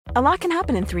A lot can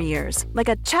happen in 3 years, like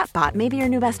a chatbot may be your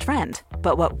new best friend.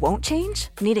 But what won't change?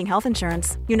 Needing health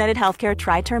insurance. United Healthcare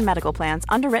Tri-Term Medical Plans,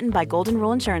 underwritten by Golden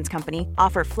Rule Insurance Company,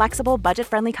 offer flexible,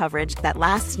 budget-friendly coverage that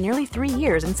lasts nearly 3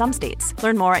 years in some states.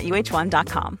 Learn more at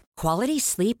uh1.com. Quality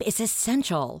sleep is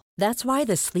essential. That's why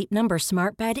the Sleep Number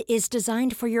Smart Bed is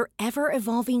designed for your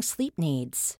ever-evolving sleep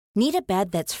needs. Need a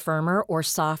bed that's firmer or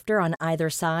softer on either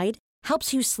side?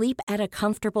 Helps you sleep at a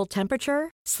comfortable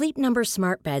temperature? Sleep Number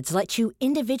Smart Beds let you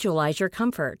individualize your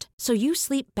comfort, so you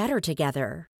sleep better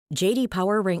together. J.D.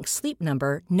 Power ranks Sleep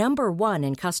Number #1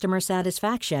 in customer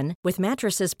satisfaction with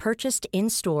mattresses purchased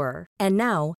in-store. And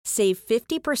now, save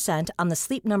 50% on the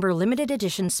Sleep Number Limited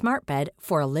Edition Smart Bed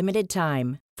for a limited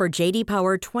time. For J.D.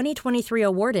 Power 2023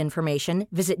 award information,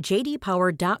 visit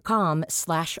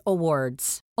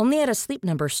jdpower.com/awards. Only at a Sleep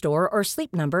Number store or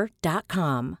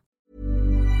sleepnumber.com.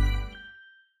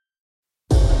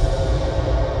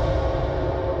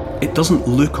 It doesn't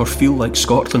look or feel like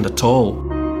Scotland at all.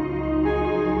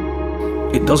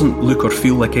 It doesn't look or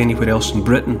feel like anywhere else in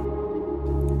Britain.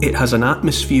 It has an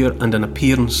atmosphere and an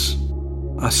appearance,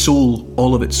 a soul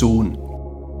all of its own.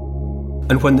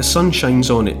 And when the sun shines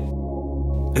on it,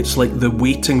 it's like the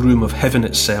waiting room of heaven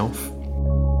itself.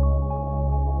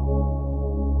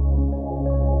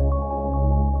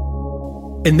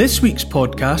 In this week's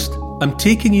podcast, I'm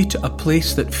taking you to a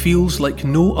place that feels like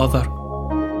no other.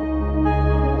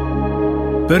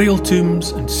 Burial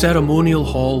tombs and ceremonial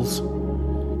halls,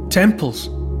 temples,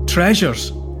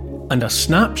 treasures, and a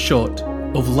snapshot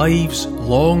of lives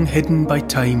long hidden by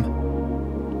time.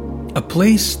 A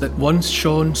place that once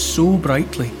shone so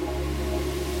brightly.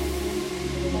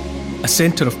 A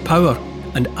centre of power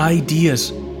and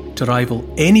ideas to rival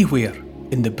anywhere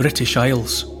in the British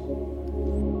Isles.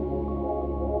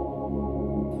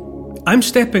 I'm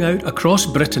stepping out across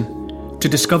Britain to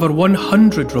discover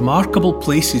 100 remarkable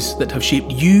places that have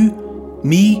shaped you,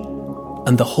 me,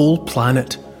 and the whole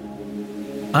planet.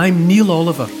 I'm Neil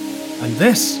Oliver, and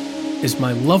this is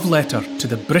my love letter to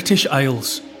the British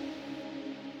Isles.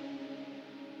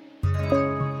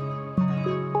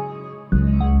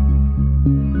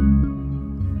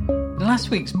 In last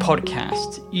week's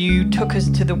podcast, you took us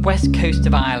to the west coast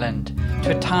of Ireland,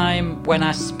 to a time when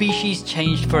our species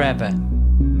changed forever.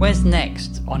 Where's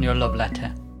next on your love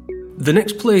letter? The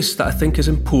next place that I think is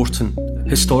important,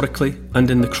 historically and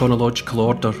in the chronological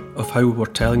order of how we're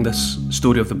telling this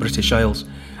story of the British Isles,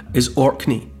 is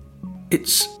Orkney.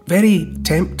 It's very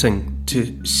tempting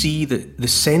to see the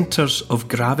centres of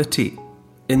gravity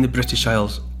in the British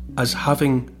Isles as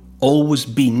having always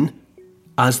been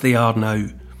as they are now.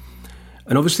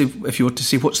 And obviously, if you were to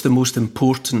say what's the most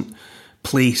important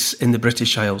place in the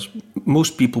British Isles,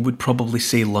 most people would probably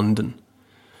say London.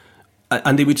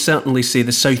 And they would certainly say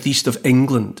the southeast of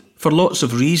England, for lots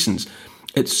of reasons.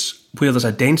 It's where there's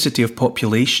a density of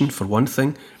population, for one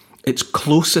thing. It's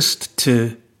closest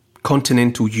to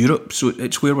continental Europe, so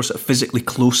it's where we're sort of physically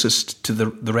closest to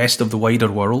the rest of the wider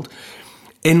world.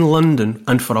 In London,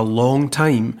 and for a long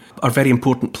time, are very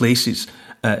important places.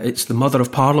 It's the Mother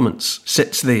of Parliaments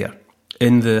sits there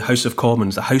in the House of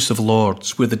Commons, the House of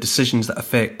Lords, where the decisions that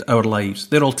affect our lives,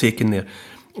 they're all taken there.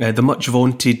 The much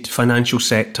vaunted financial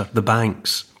sector, the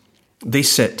banks, they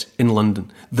sit in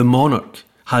London. The monarch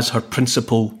has her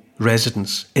principal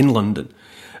residence in London.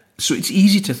 So it's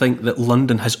easy to think that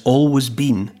London has always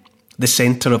been the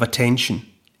centre of attention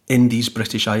in these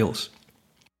British Isles.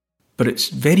 But it's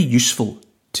very useful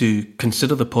to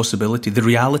consider the possibility, the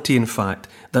reality in fact,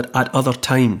 that at other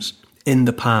times in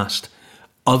the past,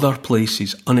 other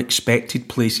places, unexpected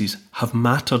places, have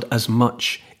mattered as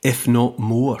much, if not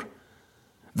more.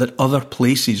 That other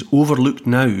places, overlooked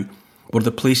now, were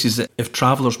the places that if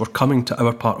travellers were coming to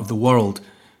our part of the world,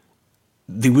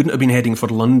 they wouldn't have been heading for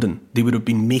London, they would have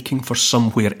been making for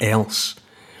somewhere else.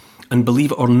 And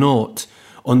believe it or not,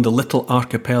 on the little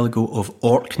archipelago of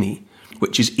Orkney,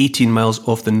 which is 18 miles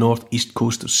off the northeast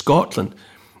coast of Scotland,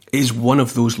 is one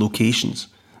of those locations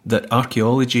that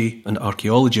archaeology and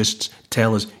archaeologists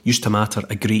tell us used to matter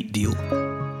a great deal.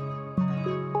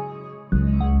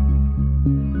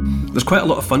 There's quite a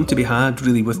lot of fun to be had,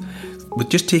 really, with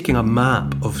just taking a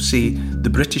map of, say, the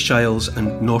British Isles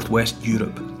and northwest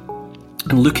Europe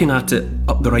and looking at it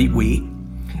up the right way,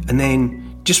 and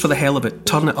then, just for the hell of it,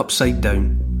 turn it upside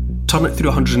down, turn it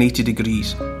through 180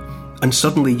 degrees, and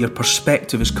suddenly your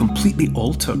perspective is completely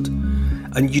altered.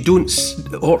 And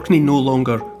Orkney no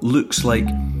longer looks like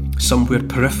somewhere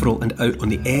peripheral and out on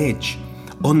the edge.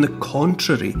 On the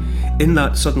contrary, in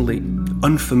that suddenly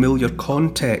unfamiliar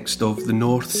context of the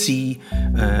North Sea,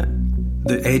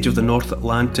 the edge of the North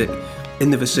Atlantic, in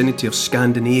the vicinity of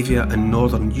Scandinavia and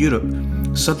Northern Europe,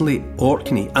 suddenly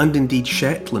Orkney and indeed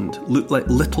Shetland looked like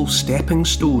little stepping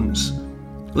stones,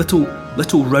 little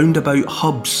roundabout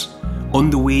hubs on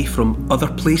the way from other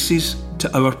places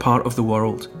to our part of the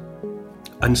world.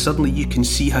 And suddenly you can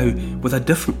see how, with a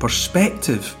different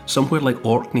perspective, somewhere like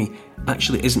Orkney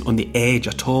actually isn't on the edge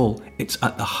at all, it's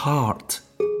at the heart.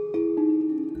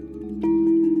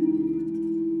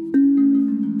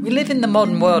 We live in the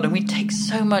modern world and we take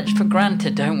so much for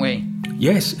granted, don't we?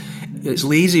 Yes, it's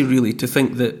lazy really to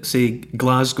think that, say,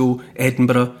 Glasgow,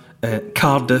 Edinburgh,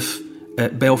 Cardiff,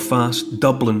 Belfast,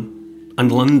 Dublin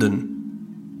and London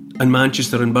and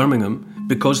Manchester and Birmingham,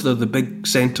 because they're the big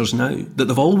centres now, that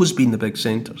they've always been the big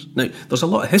centres. Now, there's a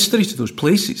lot of history to those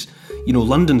places. You know,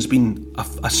 London's been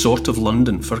a sort of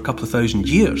London for a couple of thousand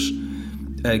years,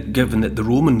 given that the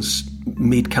Romans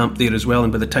made camp there as well,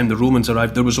 and by the time the Romans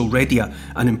arrived, there was already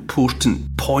an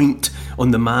important point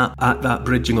on the map at that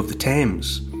bridging of the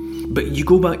Thames. But you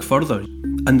go back further,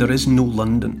 and there is no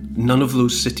London. None of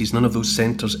those cities, none of those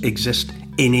centres exist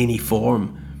in any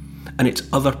form. And it's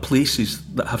other places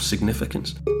that have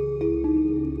significance.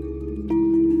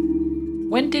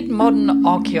 When did modern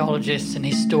archaeologists and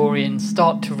historians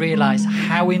start to realise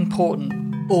how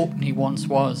important Orkney once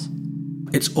was?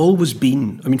 It's always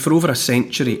been, for over a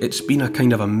century, it's been a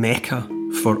kind of a mecca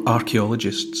for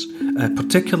archaeologists,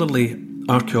 particularly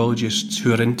archaeologists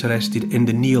who are interested in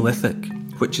the Neolithic,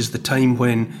 which is the time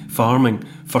when farming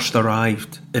first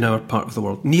arrived in our part of the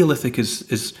world. Neolithic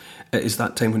is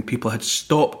that time when people had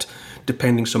stopped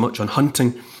depending so much on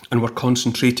hunting and were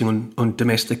concentrating on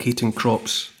domesticating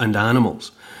crops and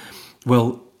animals.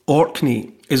 Well,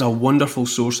 Orkney is a wonderful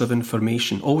source of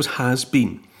information, always has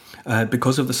been,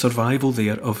 because of the survival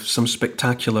there of some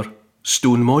spectacular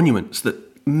stone monuments that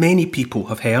many people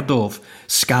have heard of.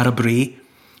 Skara Brae,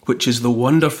 which is the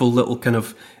wonderful little kind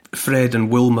of Fred and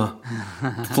Wilma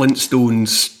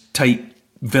Flintstones type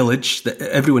village that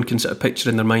everyone can sort of picture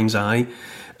in their mind's eye.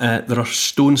 There are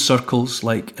stone circles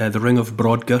like the Ring of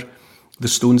Brodgar, the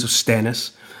Stones of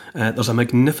Stennis. There's a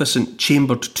magnificent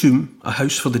chambered tomb, a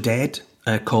house for the dead,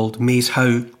 called Maes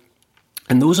Howe.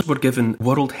 And those were given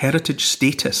World Heritage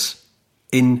status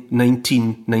in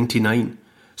 1999.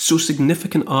 So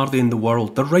significant are they in the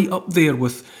world. They're right up there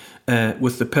with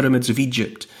the pyramids of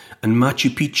Egypt and Machu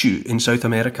Picchu in South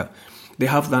America. They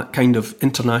have that kind of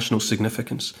international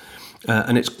significance.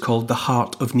 And it's called the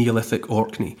Heart of Neolithic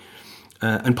Orkney.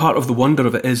 And part of the wonder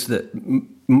of it is that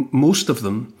most of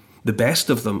them, the best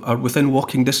of them, are within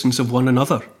walking distance of one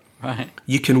another. Right.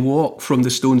 You can walk from the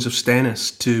Stones of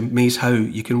Stennis to Maes Howe.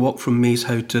 You can walk from Maes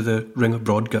Howe to the Ring of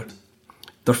Brodgar.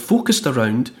 They're focused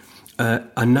around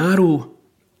a narrow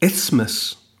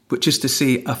isthmus, which is to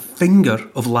say a finger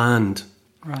of land.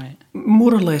 Right.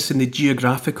 More or less in the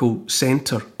geographical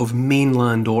centre of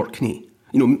mainland Orkney.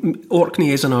 You know,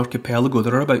 Orkney is an archipelago.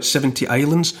 There are about 70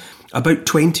 islands. About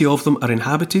 20 of them are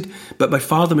inhabited, but by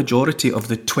far the majority of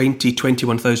the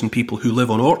 21,000 people who live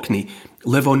on Orkney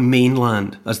live on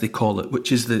mainland, as they call it,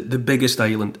 which is the biggest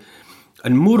island.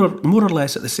 And more or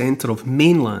less at the centre of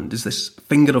mainland is this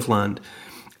finger of land.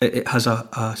 It has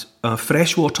a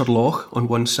freshwater loch on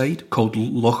one side called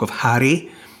Loch of Harry,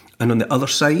 and on the other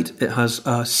side it has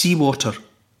a seawater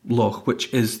loch,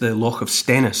 which is the Loch of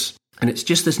Stennis. And it's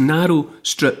just this narrow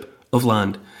strip of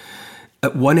land.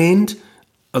 At one end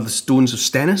are the Stones of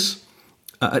Stennis.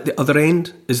 At the other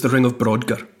end is the Ring of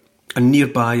Brodgar. And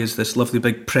nearby is this lovely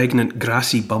big pregnant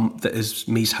grassy bump that is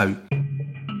Maes Howe.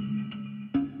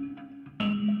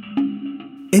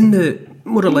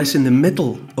 More or less in the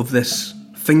middle of this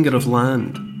finger of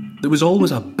land, there was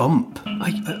always a bump,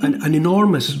 an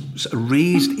enormous sort of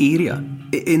raised area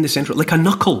in the centre, like a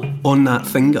knuckle on that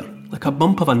finger, like a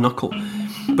bump of a knuckle.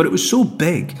 But it was so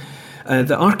big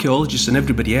that archaeologists and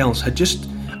everybody else had just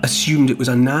assumed it was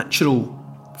a natural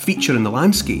feature in the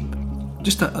landscape,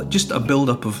 just a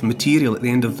build-up of material at the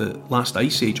end of the last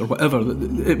ice age or whatever.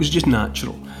 It was just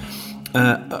natural.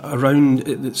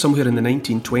 Around somewhere in the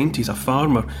 1920s, a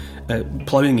farmer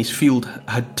ploughing his field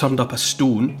had turned up a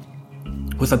stone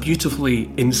with a beautifully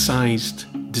incised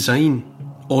design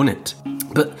on it.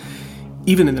 But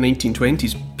even in the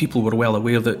 1920s, people were well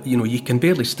aware that, you know, you can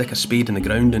barely stick a spade in the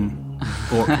ground in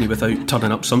Orkney without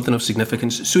turning up something of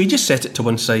significance. So he just set it to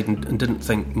one side and didn't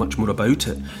think much more about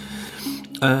it.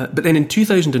 But then in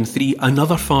 2003,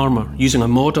 another farmer, using a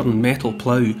modern metal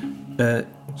plough,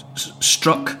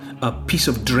 struck a piece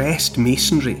of dressed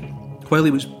masonry while he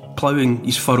was ploughing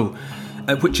his furrow,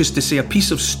 which is to say a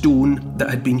piece of stone that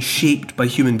had been shaped by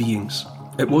human beings.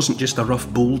 It wasn't just a rough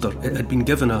boulder. It had been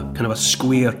given a kind of a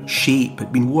square shape. It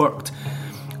had been worked.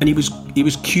 And he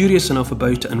was curious enough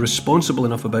about it and responsible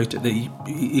enough about it that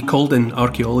he called in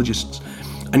archaeologists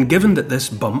And given that this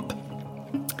bump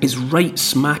is right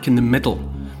smack in the middle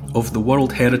of the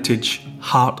World Heritage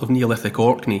heart of Neolithic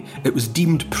Orkney, it was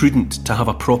deemed prudent to have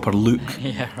a proper look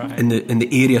in the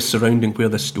area surrounding where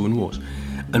this stone was.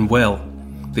 And well,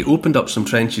 they opened up some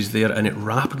trenches there, and it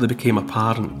rapidly became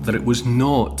apparent that it was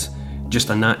not just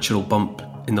a natural bump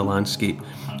in the landscape.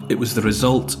 It was the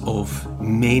result of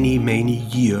many, many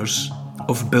years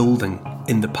of building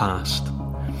in the past.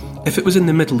 If it was in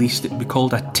the Middle East, it would be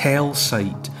called a tell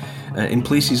site. In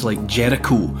places like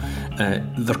Jericho,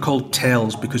 they're called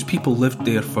tells because people lived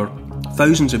there for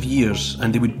thousands of years,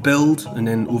 and they would build, and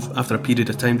then after a period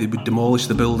of time they would demolish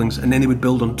the buildings, and then they would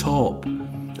build on top,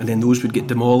 and then those would get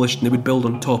demolished and they would build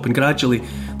on top, and gradually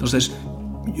there's this,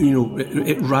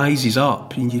 it rises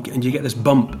up and you get this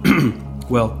bump.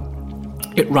 Well,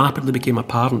 it rapidly became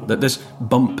apparent that this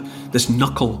bump, this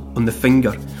knuckle on the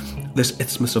finger, this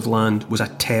isthmus of land was a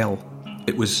tell.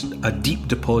 It was a deep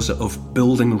deposit of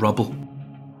building rubble.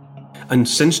 And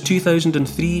since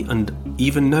 2003, and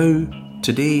even now,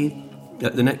 today,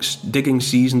 at the next digging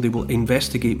season, they will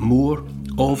investigate more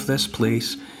of this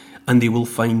place and they will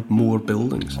find more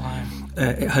buildings. Wow.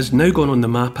 It has now gone on the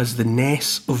map as the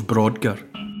Ness of Brodgar.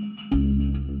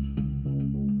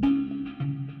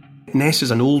 Ness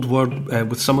is an old word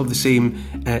with some of the same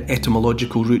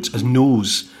etymological roots as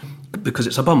nose, because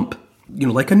it's a bump,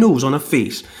 like a nose on a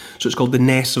face. So it's called the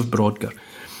Ness of Brodgar.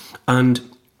 And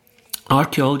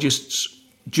archaeologists,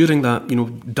 during that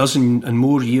dozen and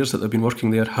more years that they've been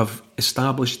working there, have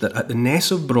established that at the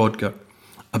Ness of Brodgar,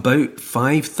 about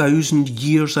 5,000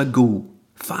 years ago,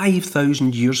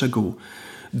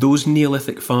 those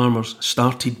Neolithic farmers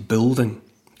started building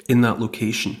in that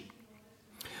location.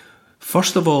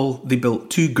 First of all, they built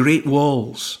 2 great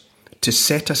walls to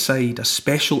set aside a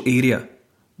special area.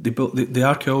 The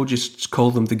archaeologists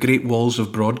call them the Great Walls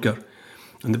of Brodgar.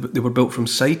 And they were built from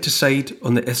side to side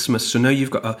on the isthmus. So now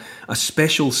you've got a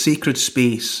special sacred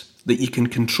space that you can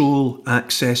control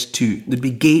access to. There'd be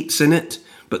gates in it,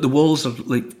 but the walls are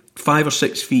like 5 or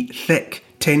 6 feet thick,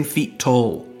 10 feet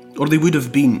tall, or they would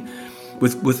have been,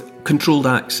 with controlled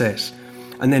access.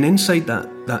 And then inside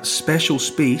that special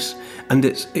space, and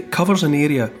it covers an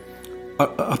area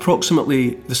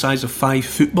approximately the size of 5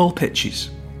 football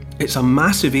pitches. It's a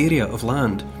massive area of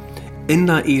land. In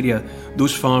that area,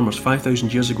 those farmers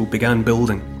 5,000 years ago began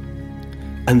building,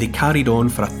 and they carried on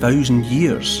for 1,000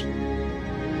 years.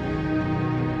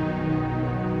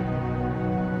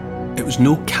 It was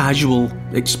no casual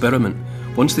experiment.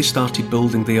 Once they started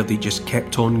building there, they just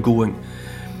kept on going.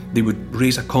 They would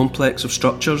raise a complex of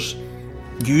structures,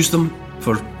 use them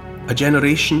for a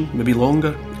generation, maybe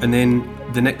longer, and then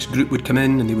the next group would come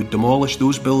in and they would demolish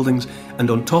those buildings, and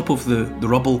on top of the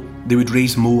rubble, they would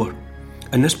raise more.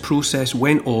 And this process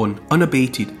went on,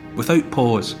 unabated, without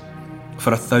pause,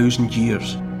 for 1,000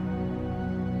 years.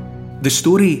 The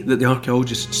story that the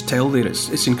archaeologists tell there,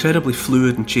 it's incredibly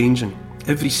fluid and changing.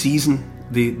 Every season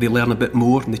they learn a bit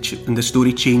more and the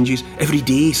story changes. Every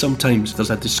day sometimes there's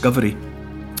a discovery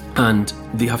and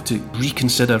they have to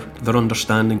reconsider their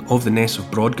understanding of the Ness of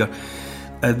Brodgar.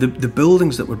 The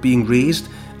buildings that were being raised,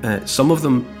 some of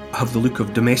them have the look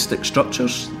of domestic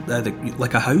structures,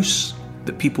 like a house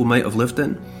that people might have lived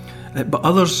in, but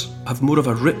others have more of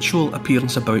a ritual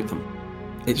appearance about them.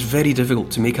 It's very difficult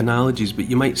to make analogies, but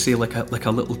you might say like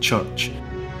a little church.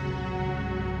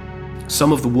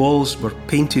 Some of the walls were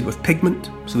painted with pigment,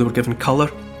 so they were given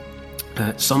colour.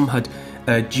 Some had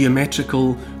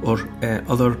geometrical or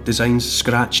other designs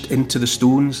scratched into the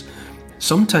stones.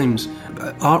 Sometimes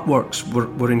artworks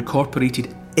were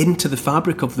incorporated into the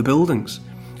fabric of the buildings.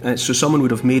 So someone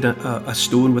would have made a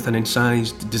stone with an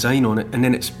incised design on it, and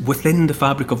then it's within the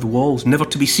fabric of the walls, never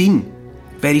to be seen.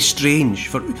 Very strange.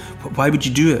 Why would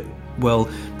you do it? Well,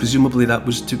 presumably that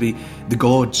was to be the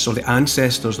gods or the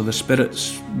ancestors or the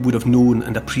spirits would have known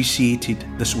and appreciated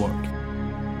this work.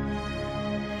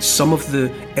 Some of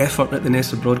the effort at the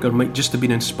Ness of Brodgar might just have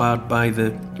been inspired by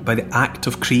the act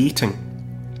of creating.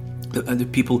 The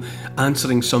people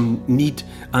answering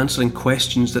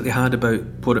questions that they had about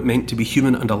what it meant to be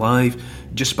human and alive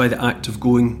just by the act of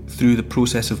going through the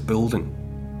process of building.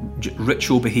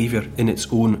 Ritual behaviour in its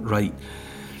own right.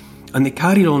 And they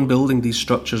carried on building these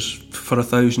structures for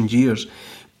 1,000 years.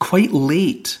 Quite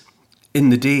late in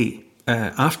the day,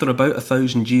 after about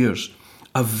 1,000 years,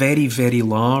 a very, very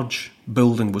large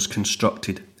building was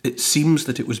constructed. It seems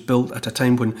that it was built at a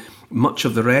time when much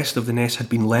of the rest of the Ness had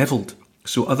been levelled.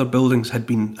 So other buildings had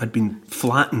been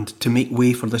flattened to make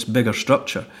way for this bigger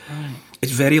structure. Right.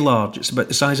 It's very large. It's about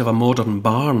the size of a modern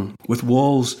barn, with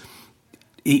walls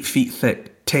 8 feet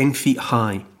thick, 10 feet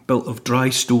high, built of dry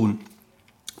stone.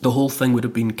 The whole thing would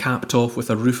have been capped off with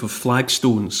a roof of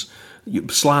flagstones,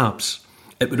 slabs.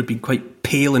 It would have been quite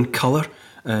pale in colour.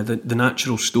 The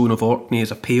natural stone of Orkney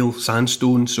is a pale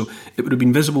sandstone, so it would have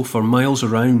been visible for miles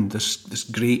around, this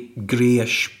great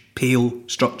greyish pale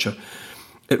structure.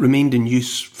 It remained in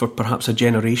use for perhaps a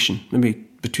generation, maybe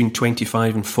between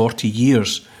 25 and 40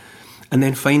 years. And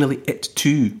then finally it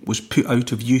too was put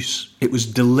out of use. It was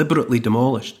deliberately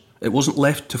demolished. It wasn't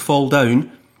left to fall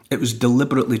down, it was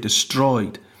deliberately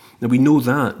destroyed. Now we know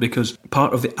that because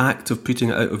part of the act of putting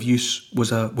it out of use was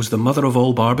the mother of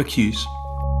all barbecues.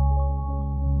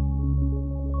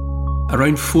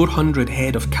 Around 400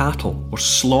 head of cattle were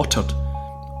slaughtered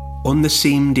on the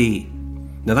same day.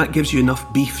 Now that gives you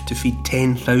enough beef to feed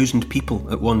 10,000 people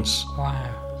at once.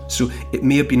 Wow. So it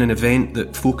may have been an event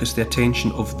that focused the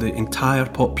attention of the entire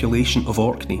population of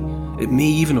Orkney. It may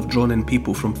even have drawn in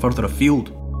people from further afield.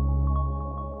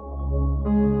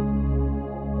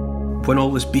 When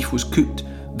all this beef was cooked,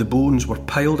 the bones were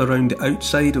piled around the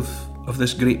outside of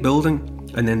this great building,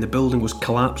 and then the building was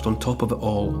collapsed on top of it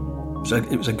all. So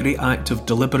it was a great act of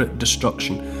deliberate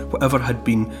destruction. Whatever had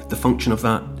been the function of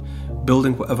that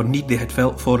building, whatever need they had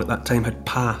felt for at that time had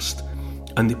passed,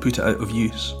 and they put it out of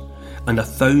use. And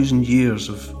 1,000 years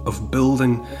of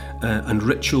building and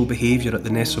ritual behaviour at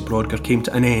the Ness of Brodgar came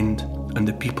to an end, and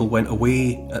the people went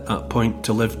away at that point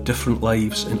to live different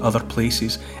lives in other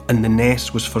places, and the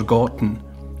Ness was forgotten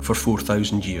for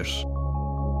 4,000 years.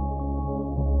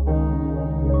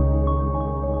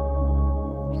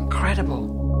 Incredible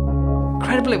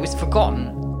it was forgotten,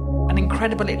 and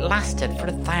incredible it lasted for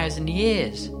 1,000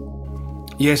 years.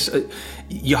 Yes,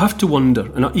 you have to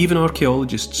wonder, and even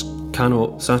archaeologists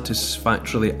cannot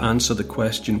satisfactorily answer the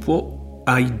question, what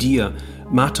idea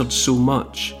mattered so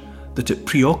much that it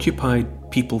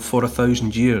preoccupied people for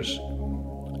 1,000 years?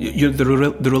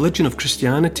 The religion of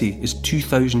Christianity is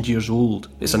 2,000 years old.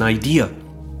 It's an idea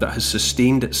that has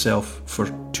sustained itself for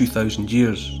 2,000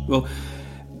 years. Well,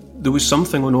 there was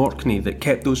something on Orkney that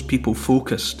kept those people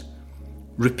focused,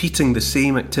 repeating the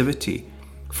same activity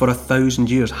for 1,000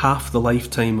 years, half the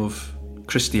lifetime of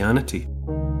Christianity.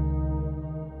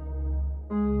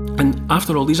 And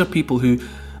after all, these are people who,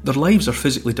 their lives are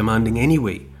physically demanding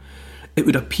anyway. It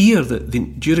would appear that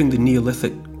during the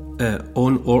Neolithic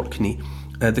on Orkney,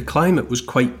 the climate was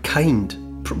quite kind,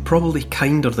 probably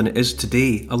kinder than it is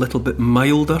today, a little bit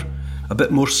milder, a bit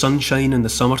more sunshine in the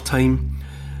summertime,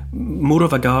 more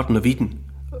of a Garden of Eden.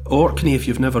 Orkney, if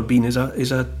you've never been, is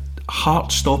a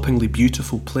heart-stoppingly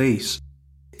beautiful place.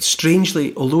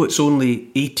 Strangely, although it's only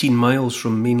 18 miles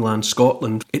from mainland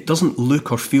Scotland, it doesn't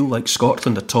look or feel like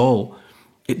Scotland at all.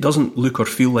 It doesn't look or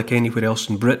feel like anywhere else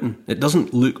in Britain. It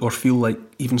doesn't look or feel like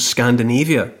even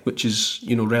Scandinavia, which is,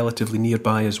 relatively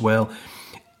nearby as well.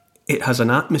 It has an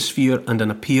atmosphere and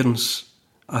an appearance,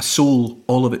 a soul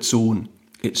all of its own.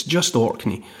 It's just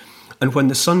Orkney. And when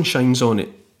the sun shines on it,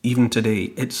 even today,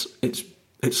 it's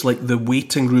like the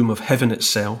waiting room of heaven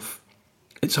itself.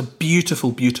 It's a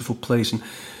beautiful, beautiful place, and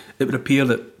it would appear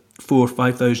that 4,000 or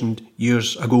 5,000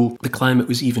 years ago the climate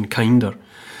was even kinder,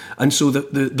 and so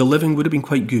the living would have been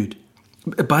quite good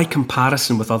by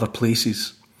comparison with other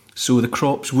places. So the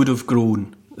crops would have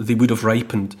grown, they would have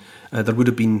ripened, there would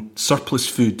have been surplus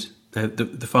food,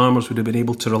 the farmers would have been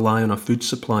able to rely on a food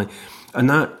supply, and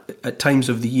that at times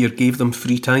of the year gave them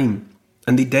free time,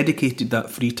 and they dedicated that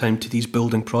free time to these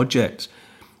building projects,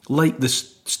 like the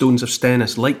stones of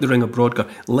Ness, like the ring of Brodgar,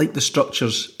 like the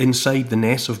structures inside the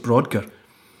Ness of Brodgar.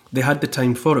 They had the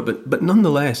time for it, but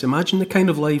nonetheless, imagine the kind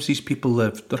of lives these people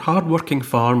lived. They're hard-working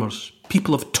farmers,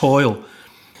 people of toil,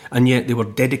 and yet they were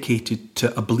dedicated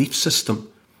to a belief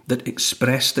system that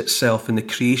expressed itself in the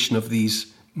creation of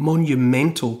these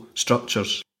monumental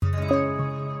structures.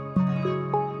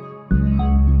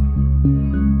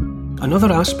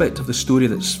 Another aspect of the story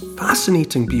that's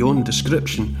fascinating beyond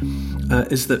description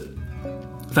is that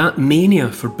mania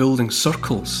for building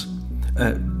circles,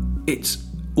 its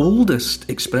oldest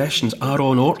expressions are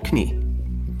on Orkney.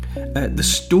 The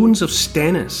stones of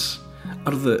Ness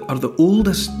are the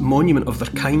oldest monument of their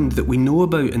kind that we know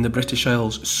about in the British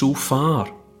Isles so far.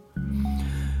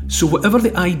 So whatever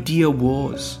the idea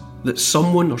was, that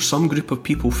someone or some group of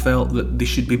people felt that they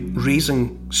should be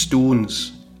raising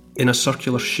stones in a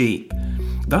circular shape,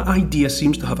 that idea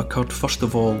seems to have occurred first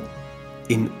of all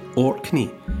in Orkney,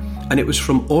 and it was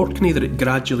from Orkney that it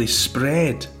gradually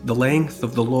spread the length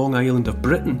of the long island of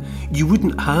Britain. You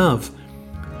wouldn't have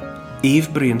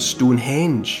Avebury and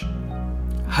Stonehenge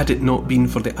had it not been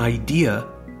for the idea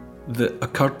that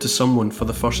occurred to someone for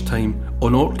the first time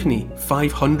on Orkney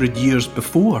 500 years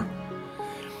before.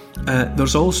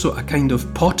 There's also a kind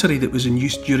of pottery that was in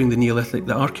use during the Neolithic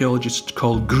that archaeologists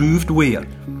call grooved ware,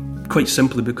 quite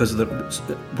simply because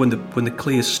when the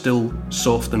clay is still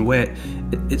soft and wet,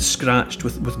 it's scratched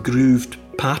with grooved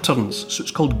patterns, so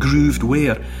it's called grooved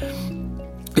ware.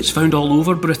 It's found all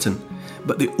over Britain,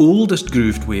 but the oldest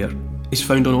grooved ware is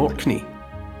found on Orkney,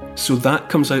 so that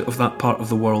comes out of that part of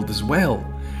the world as well.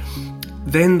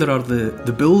 Then there are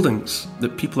the buildings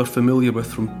that people are familiar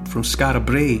with from Skara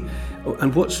Brae,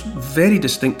 and what's very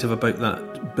distinctive about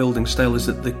that building style is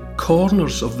that the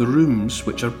corners of the rooms,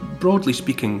 which are broadly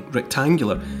speaking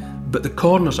rectangular, but the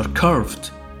corners are curved.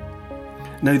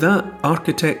 Now that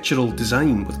architectural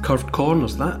design with curved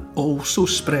corners, that also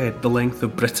spread the length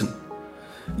of Britain.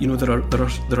 You know, there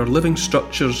are living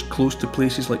structures close to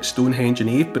places like Stonehenge and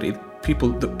Avebury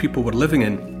that people were living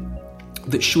in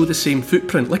that show the same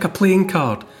footprint, like a playing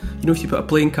card. You know, if you put a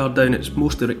playing card down, it's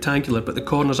mostly rectangular, but the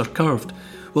corners are curved.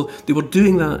 Well, they were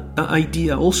doing that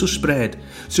idea also spread.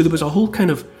 So there was a whole kind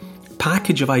of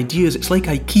package of ideas. It's like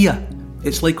IKEA.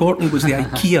 It's like Orkney was the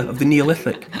IKEA of the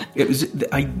Neolithic. It was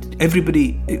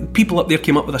people up there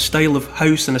came up with a style of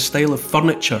house and a style of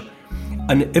furniture,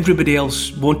 and everybody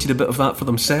else wanted a bit of that for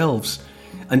themselves.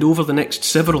 And over the next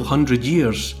several hundred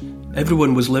years,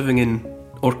 everyone was living in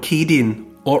Orcadian,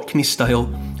 Orkney-style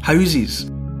houses.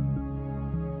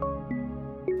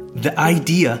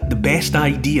 The best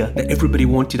idea that everybody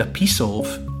wanted a piece of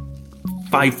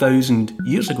 5,000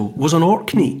 years ago was on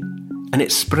Orkney, and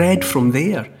it spread from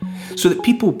there. So that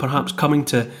people perhaps coming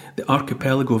to the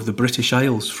archipelago of the British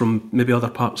Isles from maybe other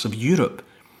parts of Europe,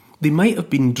 they might have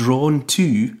been drawn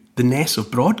to the Ness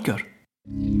of Brodgar.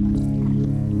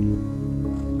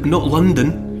 Not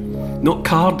London, not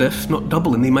Cardiff, not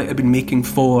Dublin. They might have been making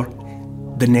for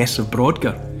the Ness of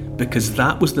Brodgar, because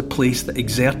that was the place that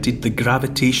exerted the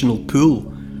gravitational pull.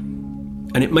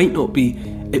 And it might not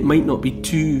be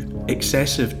too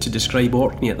excessive to describe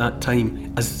Orkney at that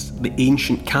time as the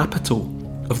ancient capital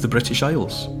of the British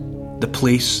Isles, the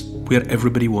place where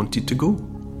everybody wanted to go.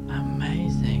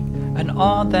 Amazing. And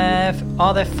are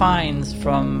there finds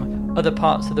from other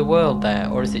parts of the world there,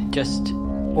 or is it just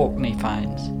Orkney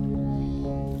finds?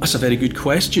 That's a very good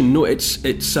question. No, it's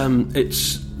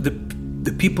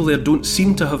the people there don't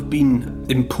seem to have been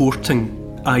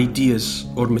importing ideas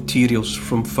or materials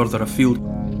from further afield.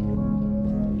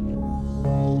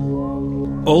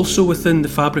 Also within the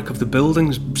fabric of the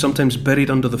buildings, sometimes buried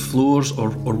under the floors or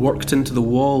worked into the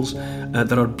walls,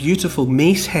 there are beautiful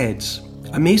mace heads.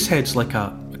 A mace head's like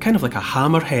a kind of like a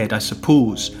hammerhead, I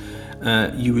suppose.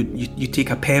 You take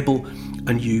a pebble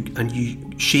and you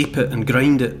shape it and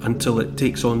grind it until it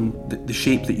takes on the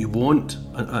shape that you want,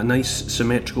 a nice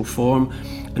symmetrical form,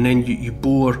 and then you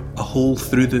bore a hole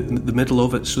through the middle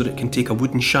of it so that it can take a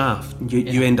wooden shaft.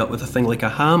 You end up with a thing like a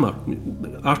hammer.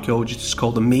 Archaeologists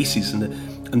call them maces, and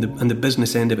the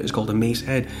business end of it is called a mace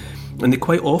head. And they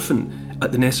quite often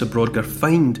at the Ness of Brodgar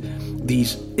find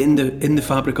these in the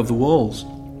fabric of the walls.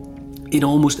 In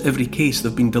almost every case,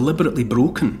 they've been deliberately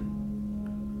broken.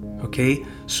 Okay,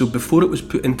 so before it was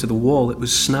put into the wall, it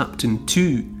was snapped in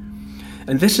two.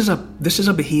 And this is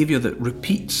a behaviour that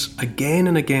repeats again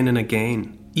and again and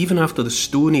again, even after the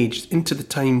Stone Age, into the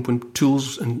time when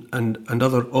tools and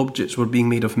other objects were being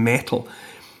made of metal.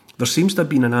 There seems to have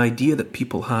been an idea that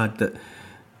people had that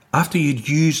after you'd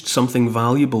used something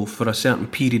valuable for a certain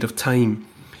period of time,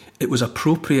 it was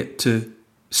appropriate to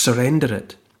surrender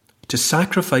it, to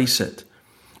sacrifice it.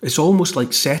 It's almost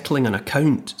like settling an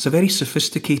account. It's a very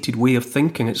sophisticated way of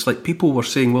thinking. It's like people were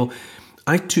saying, well,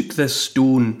 I took this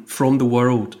stone from the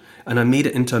world and I made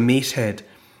it into a mace head.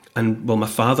 And, well, my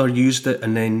father used it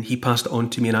and then he passed it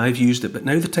on to me and I've used it. But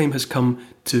now the time has come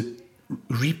to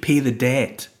repay the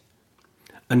debt.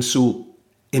 And so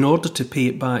in order to pay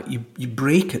it back, you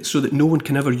break it so that no one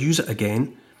can ever use it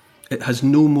again. It has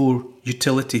no more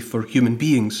utility for human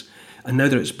beings. And now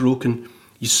that it's broken,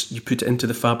 you put it into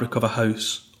the fabric of a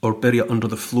house or bury it under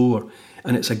the floor,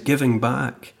 and it's a giving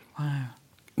back. Wow.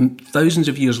 Thousands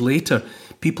of years later,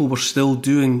 people were still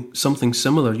doing something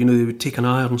similar. You know, they would take an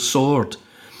iron sword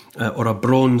or a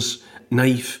bronze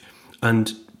knife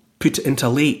and put it into a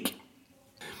lake.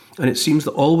 And it seems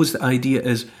that always the idea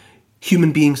is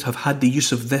human beings have had the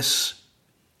use of this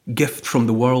gift from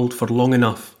the world for long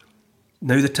enough.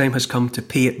 Now the time has come to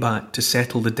pay it back, to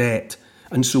settle the debt.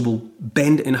 And so we'll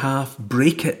bend it in half,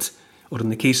 break it, or in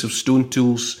the case of stone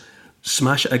tools,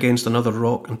 smash it against another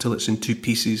rock until it's in two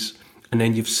pieces, and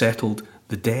then you've settled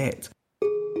the debt.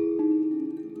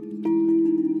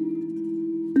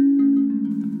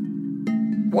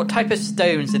 What type of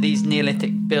stones are these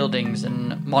Neolithic buildings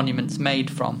and monuments made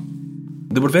from?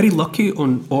 They were very lucky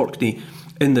on Orkney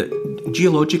in that,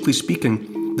 geologically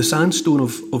speaking, the sandstone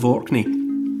of Orkney,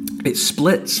 it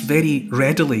splits very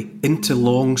readily into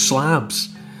long slabs.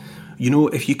 You know,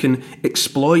 if you can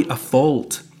exploit a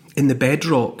fault in the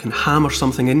bedrock and hammer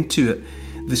something into it,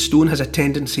 the stone has a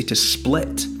tendency to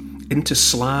split into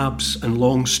slabs and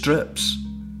long strips.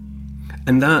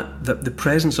 And that the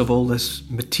presence of all this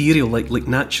material, like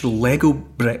natural Lego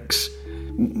bricks,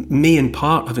 may in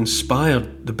part have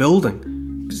inspired the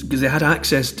building, because they had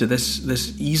access to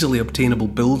this easily obtainable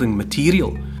building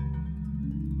material.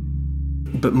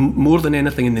 But more than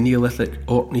anything in the Neolithic,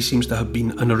 Orkney seems to have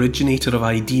been an originator of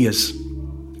ideas,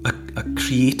 a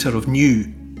creator of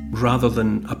new, rather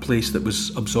than a place that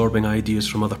was absorbing ideas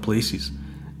from other places.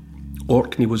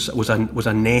 Orkney was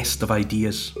a nest of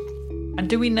ideas. And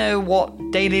do we know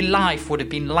what daily life would have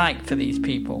been like for these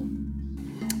people?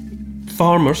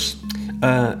 Farmers,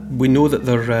 we know that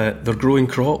they're growing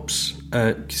crops,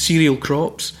 cereal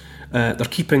crops. They're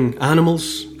keeping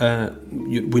animals.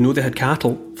 We know they had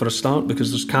cattle for a start,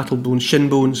 because there's cattle bones, shin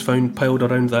bones found piled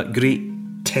around that great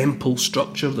temple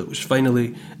structure that was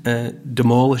finally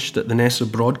demolished at the Ness of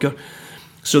Brodgar.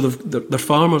 So they're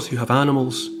farmers who have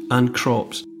animals and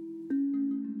crops.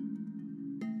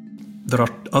 There are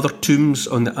other tombs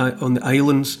on the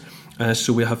islands,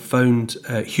 so we have found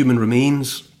human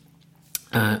remains.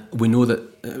 We know that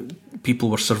people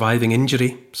were surviving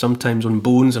injury, sometimes on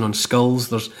bones and on skulls.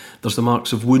 There's the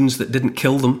marks of wounds that didn't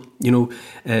kill them.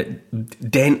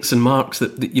 Dents and marks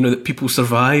that people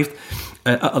survived.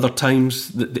 At other times,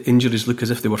 the injuries look as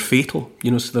if they were fatal.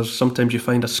 So there's sometimes you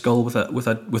find a skull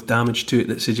with damage to it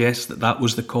that suggests that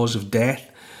was the cause of death.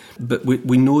 But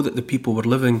we know that the people were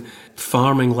living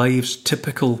farming lives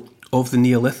typical of the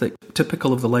Neolithic,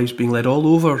 typical of the lives being led all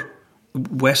over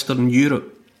Western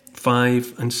Europe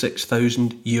 5,000 and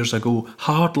 6,000 years ago.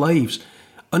 Hard lives,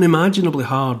 unimaginably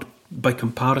hard by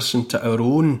comparison to our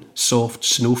own soft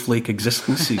snowflake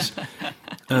existences.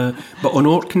 But on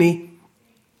Orkney,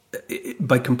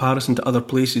 by comparison to other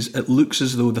places, it looks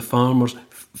as though the farmers,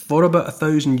 for about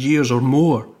 1,000 years or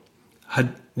more,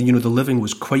 had, the living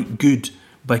was quite good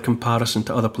by comparison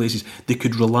to other places. They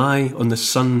could rely on the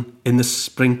sun in the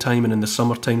springtime and in the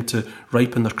summertime to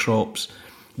ripen their crops.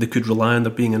 They could rely on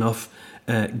there being enough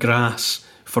grass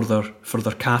for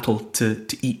their cattle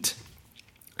to eat.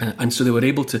 And so they were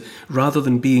able to, rather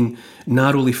than being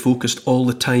narrowly focused all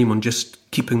the time on just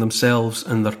keeping themselves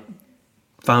and their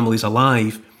families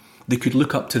alive, they could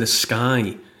look up to the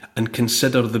sky and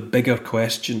consider the bigger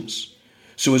questions.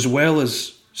 So as well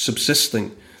as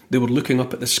subsisting, they were looking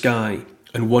up at the sky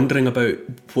and wondering about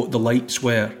what the lights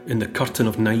were in the curtain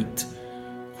of night,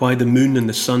 why the moon and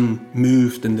the sun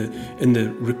moved in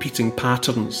the repeating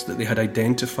patterns that they had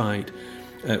identified,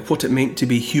 what it meant to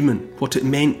be human, what it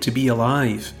meant to be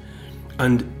alive.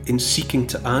 And in seeking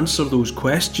to answer those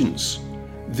questions,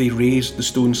 they raised the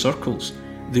stone circles.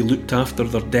 They looked after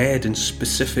their dead in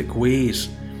specific ways,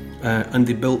 and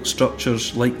they built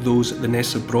structures like those at the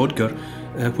Ness of Brodgar,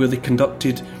 where they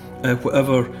conducted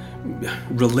whatever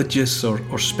religious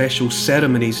or special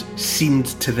ceremonies seemed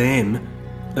to them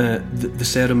the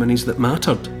ceremonies that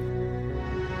mattered.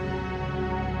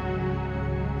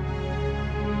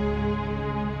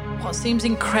 What seems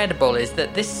incredible is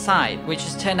that this site, which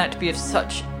has turned out to be of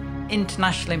such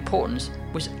international importance,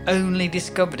 was only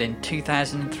discovered in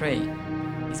 2003.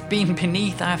 It's been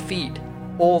beneath our feet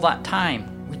all that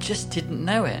time. We just didn't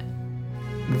know it.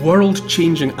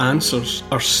 World-changing answers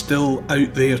are still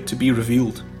out there to be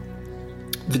revealed.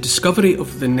 The discovery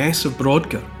of the Ness of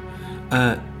Brodgar,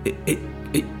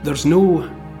 there's no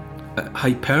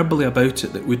hyperbole about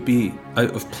it that would be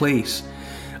out of place.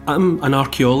 I'm an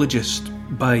archaeologist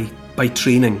by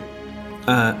training.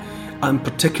 I'm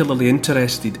particularly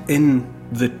interested in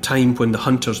the time when the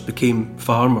hunters became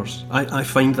farmers. I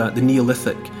find that, the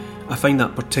Neolithic, I find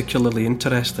that particularly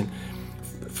interesting.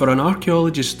 For an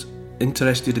archaeologist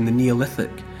interested in the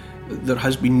Neolithic, there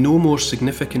has been no more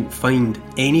significant find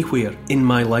anywhere in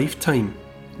my lifetime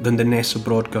than the Ness of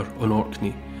Brodgar on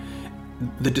Orkney.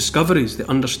 The discoveries, the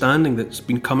understanding that's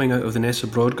been coming out of the Ness of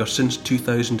Brodgar since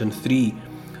 2003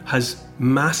 has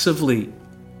massively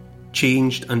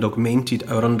changed and augmented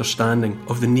our understanding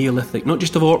of the Neolithic, not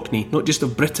just of Orkney, not just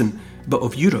of Britain, but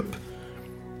of Europe.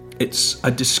 It's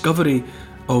a discovery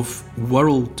of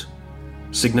world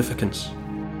significance.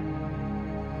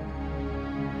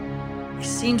 It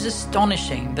seems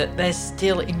astonishing that there's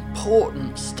still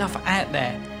important stuff out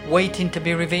there waiting to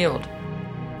be revealed.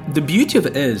 The beauty of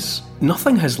it is,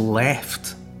 nothing has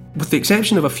left. With the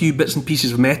exception of a few bits and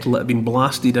pieces of metal that have been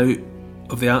blasted out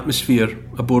of the atmosphere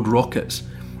aboard rockets,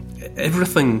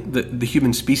 everything that the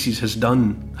human species has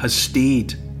done has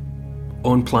stayed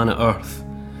on planet Earth.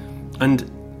 And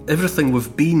everything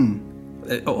we've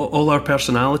been, all our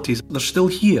personalities, they're still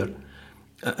here.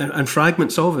 And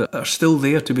fragments of it are still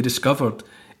there to be discovered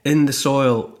in the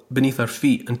soil beneath our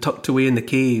feet and tucked away in the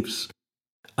caves.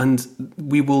 And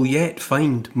we will yet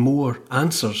find more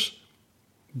answers.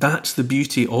 That's the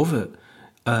beauty of it.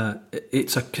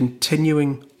 It's a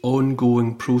continuing,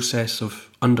 ongoing process of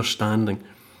understanding.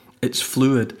 It's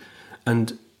fluid,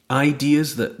 and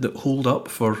ideas that hold up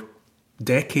for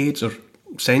decades or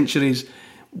centuries,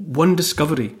 one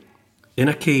discovery in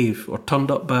a cave or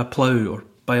turned up by a plough or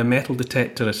by a metal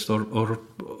detectorist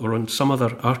or on some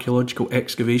other archaeological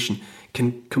excavation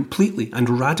can completely and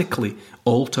radically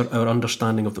alter our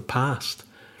understanding of the past.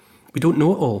 We don't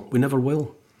know it all. We never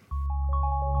will.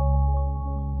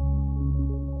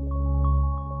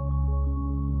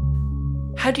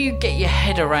 How do you get your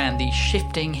head around these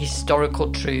shifting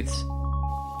historical truths?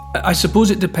 I suppose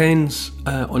it depends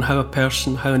on how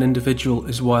an individual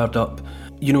is wired up.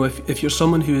 You know, if you're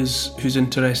someone who's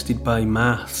interested by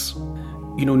maths,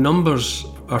 you know, numbers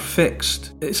are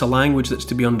fixed. It's a language that's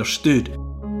to be understood.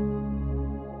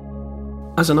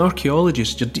 As an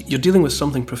archaeologist, you're dealing with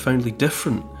something profoundly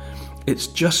different. It's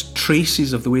just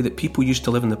traces of the way that people used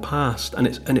to live in the past, and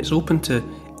it's open to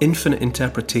infinite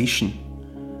interpretation.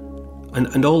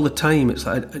 And all the time, it's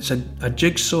a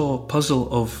jigsaw puzzle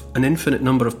of an infinite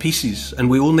number of pieces, and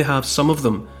we only have some of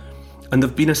them. And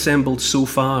they've been assembled so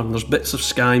far, and there's bits of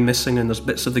sky missing, and there's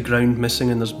bits of the ground missing,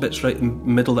 and there's bits right in the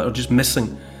middle that are just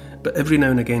missing. But every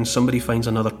now and again, somebody finds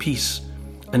another piece,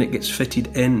 and it gets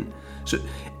fitted in. So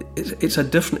it's a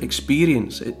different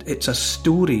experience. It's a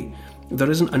story.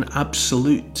 There isn't an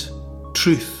absolute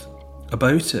truth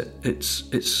about it.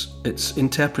 It's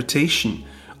interpretation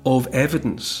of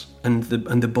evidence, and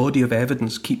the body of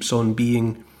evidence keeps on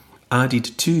being added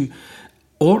to.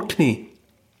 Orkney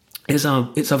it's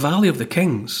a Valley of the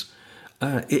Kings.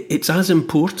 It's as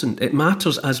important. It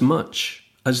matters as much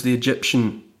as the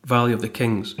Egyptian Valley of the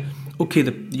Kings. Okay,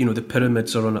 the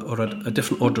pyramids are on a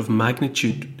different order of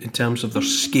magnitude in terms of their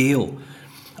scale,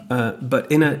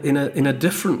 but in a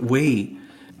different way,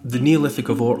 the Neolithic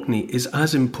of Orkney is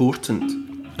as important,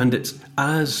 and it's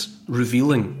as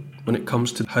revealing when it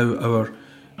comes to how our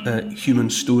human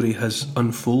story has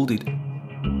unfolded.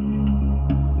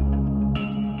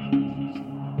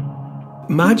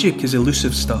 Magic is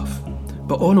elusive stuff,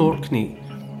 but on Orkney,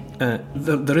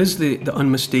 there is the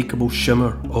unmistakable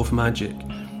shimmer of magic,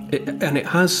 and it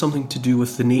has something to do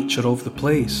with the nature of the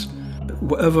place.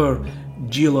 Whatever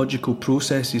geological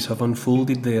processes have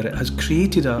unfolded there, it has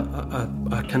created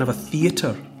a kind of a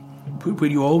theatre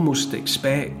where you almost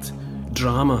expect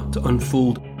drama to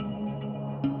unfold.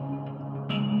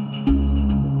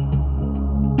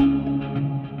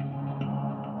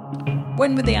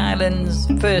 When were the islands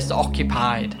first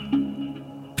occupied?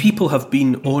 People have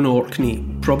been on Orkney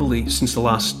probably since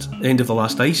the end of the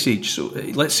last ice age, so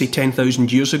let's say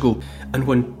 10,000 years ago. And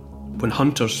when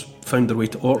hunters found their way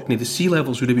to Orkney, the sea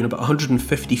levels would have been about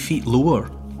 150 feet lower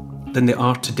than they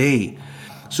are today.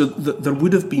 So there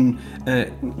would have been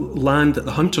land that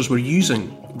the hunters were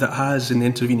using that has, in the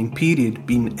intervening period,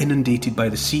 been inundated by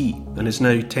the sea and is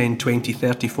now 10, 20,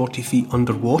 30, 40 feet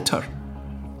underwater.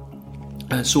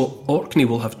 So Orkney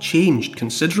will have changed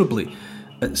considerably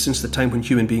since the time when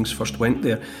human beings first went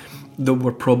there. There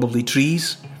were probably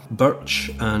trees,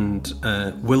 birch and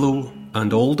willow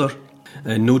and alder.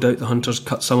 No doubt the hunters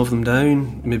cut some of them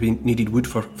down, maybe needed wood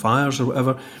for fires or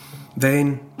whatever.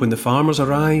 Then, when the farmers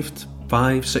arrived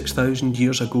 5,000, 6,000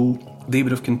 years ago, they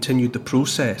would have continued the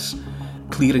process,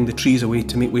 clearing the trees away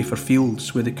to make way for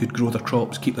fields where they could grow their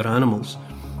crops, keep their animals.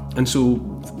 And so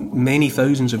many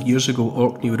thousands of years ago,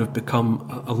 Orkney would have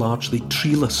become a largely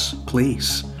treeless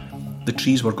place. The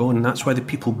trees were gone, and that's why the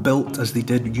people built as they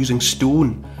did, using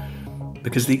stone,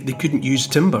 because they couldn't use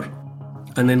timber.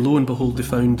 And then lo and behold, they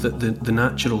found that the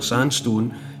natural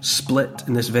sandstone split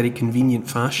in this very convenient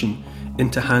fashion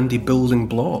into handy building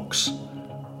blocks.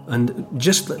 And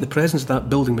just the presence of that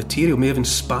building material may have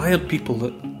inspired people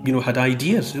that, had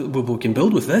ideas. Well, we can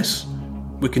build with this.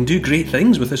 We can do great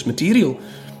things with this material.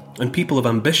 And people of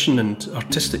ambition and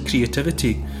artistic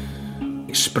creativity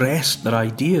expressed their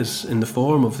ideas in the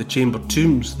form of the chambered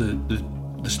tombs,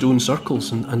 the stone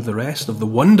circles, and the rest of the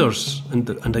wonders,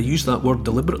 and I use that word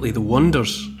deliberately, the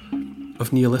wonders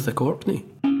of Neolithic Orkney.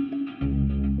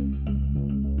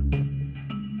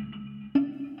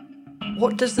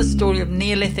 What does the story of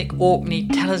Neolithic Orkney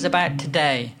tell us about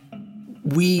today?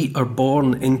 We are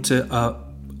born into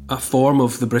a form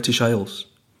of the British Isles.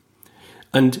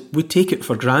 And we take it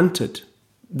for granted.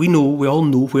 We all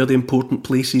know where the important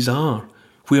places are,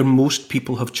 where most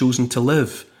people have chosen to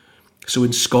live. So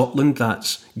in Scotland,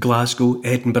 that's Glasgow,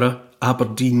 Edinburgh,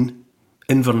 Aberdeen,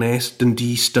 Inverness,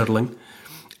 Dundee, Stirling.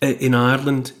 In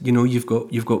Ireland, you've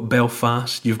got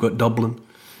Belfast, you've got Dublin.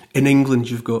 In England,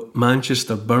 you've got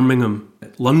Manchester, Birmingham,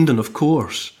 London, of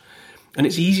course. And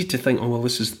it's easy to think, oh, well,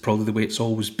 this is probably the way it's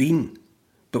always been.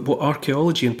 But what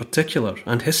archaeology in particular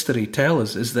and history tell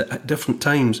us is that at different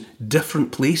times,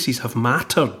 different places have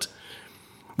mattered.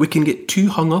 We can get too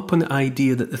hung up on the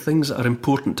idea that the things that are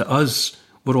important to us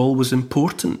were always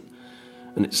important.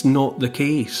 And it's not the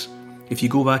case. If you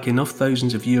go back enough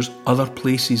thousands of years, other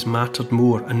places mattered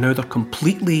more, and now they're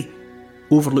completely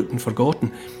overlooked and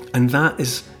forgotten. And that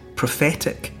is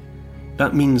prophetic.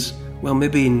 That means, well,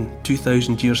 maybe in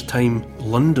 2,000 years' time,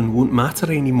 London won't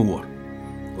matter anymore.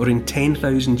 Or in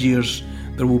 10,000 years,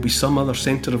 there will be some other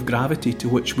centre of gravity to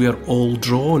which we are all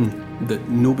drawn that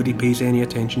nobody pays any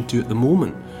attention to at the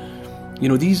moment.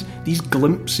 These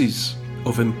glimpses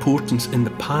of importance in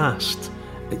the past,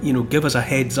 give us a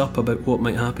heads up about what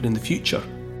might happen in the future.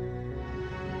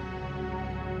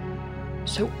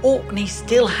 So Orkney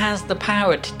still has the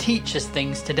power to teach us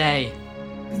things today.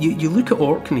 You look at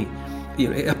Orkney,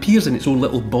 it appears in its own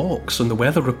little box on the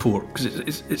weather report because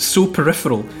it's so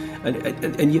peripheral,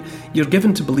 and you're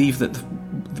given to believe that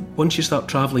once you start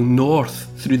travelling north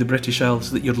through the British Isles,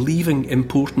 that you're leaving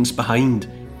importance behind,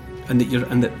 and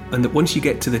that once you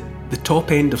get to the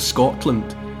top end of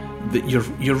Scotland, that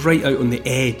you're right out on the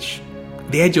edge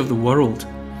of the world.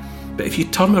 But if you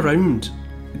turn around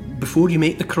before you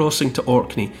make the crossing to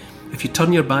Orkney, if you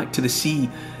turn your back to the sea,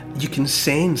 you can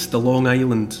sense the long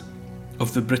island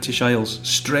of the British Isles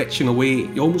stretching away.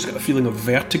 You almost get a feeling of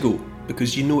vertigo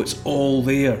because you know it's all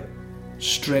there,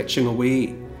 stretching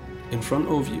away in front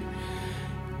of you.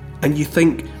 And you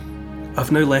think,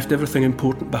 I've now left everything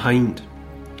important behind.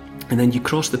 And then you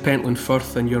cross the Pentland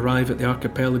Firth and you arrive at the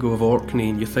archipelago of Orkney,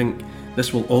 and you think,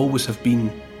 this will always have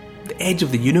been the edge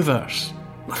of the universe.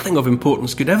 Nothing of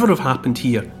importance could ever have happened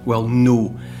here. Well,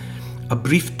 no. A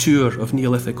brief tour of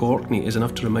Neolithic Orkney is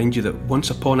enough to remind you that once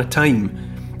upon a time,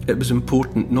 it was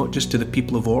important not just to the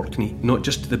people of Orkney, not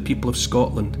just to the people of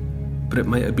Scotland, but it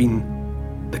might have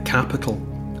been the capital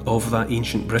of that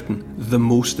ancient Britain, the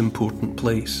most important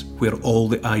place where all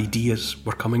the ideas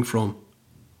were coming from.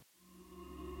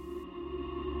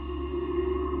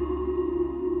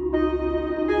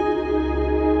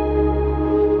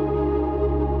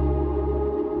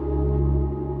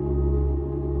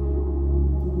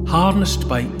 Harnessed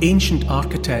by ancient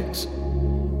architects,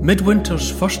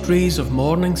 midwinter's first rays of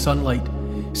morning sunlight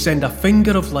send a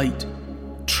finger of light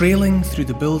trailing through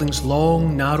the building's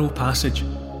long, narrow passage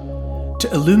to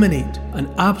illuminate an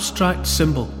abstract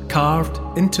symbol carved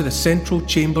into the central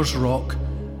chamber's rock,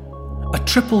 a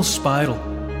triple spiral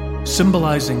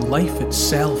symbolising life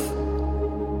itself.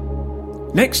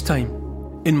 Next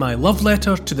time, in my love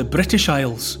letter to the British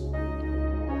Isles.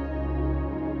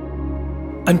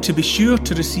 And to be sure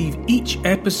to receive each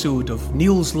episode of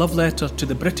Neil's Love Letter to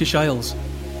the British Isles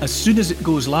as soon as it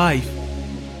goes live,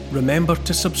 remember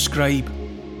to subscribe.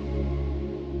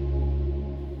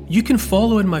 You can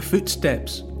follow in my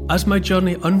footsteps as my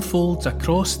journey unfolds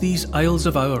across these isles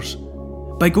of ours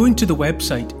by going to the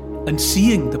website and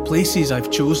seeing the places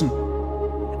I've chosen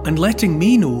and letting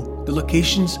me know the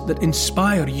locations that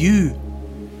inspire you.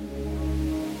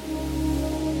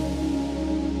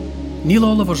 Neil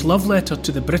Oliver's Love Letter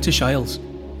to the British Isles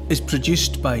is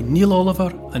produced by Neil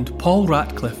Oliver and Paul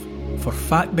Ratcliffe for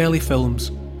Fat Belly Films.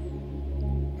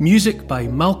 Music by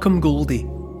Malcolm Goldie.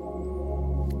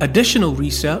 Additional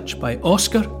research by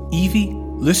Oscar, Evie,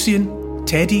 Lucian,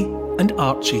 Teddy and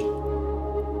Archie.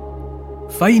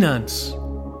 Finance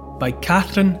by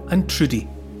Catherine and Trudy.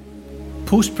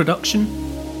 Post-production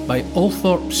by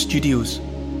Althorpe Studios.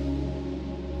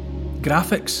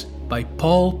 Graphics by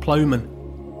Paul Plowman.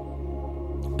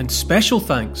 And special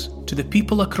thanks to the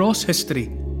people across history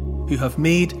who have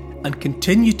made and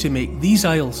continue to make these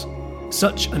isles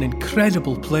such an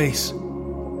incredible place.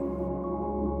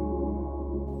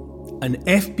 An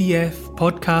FBF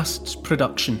Podcasts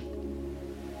production.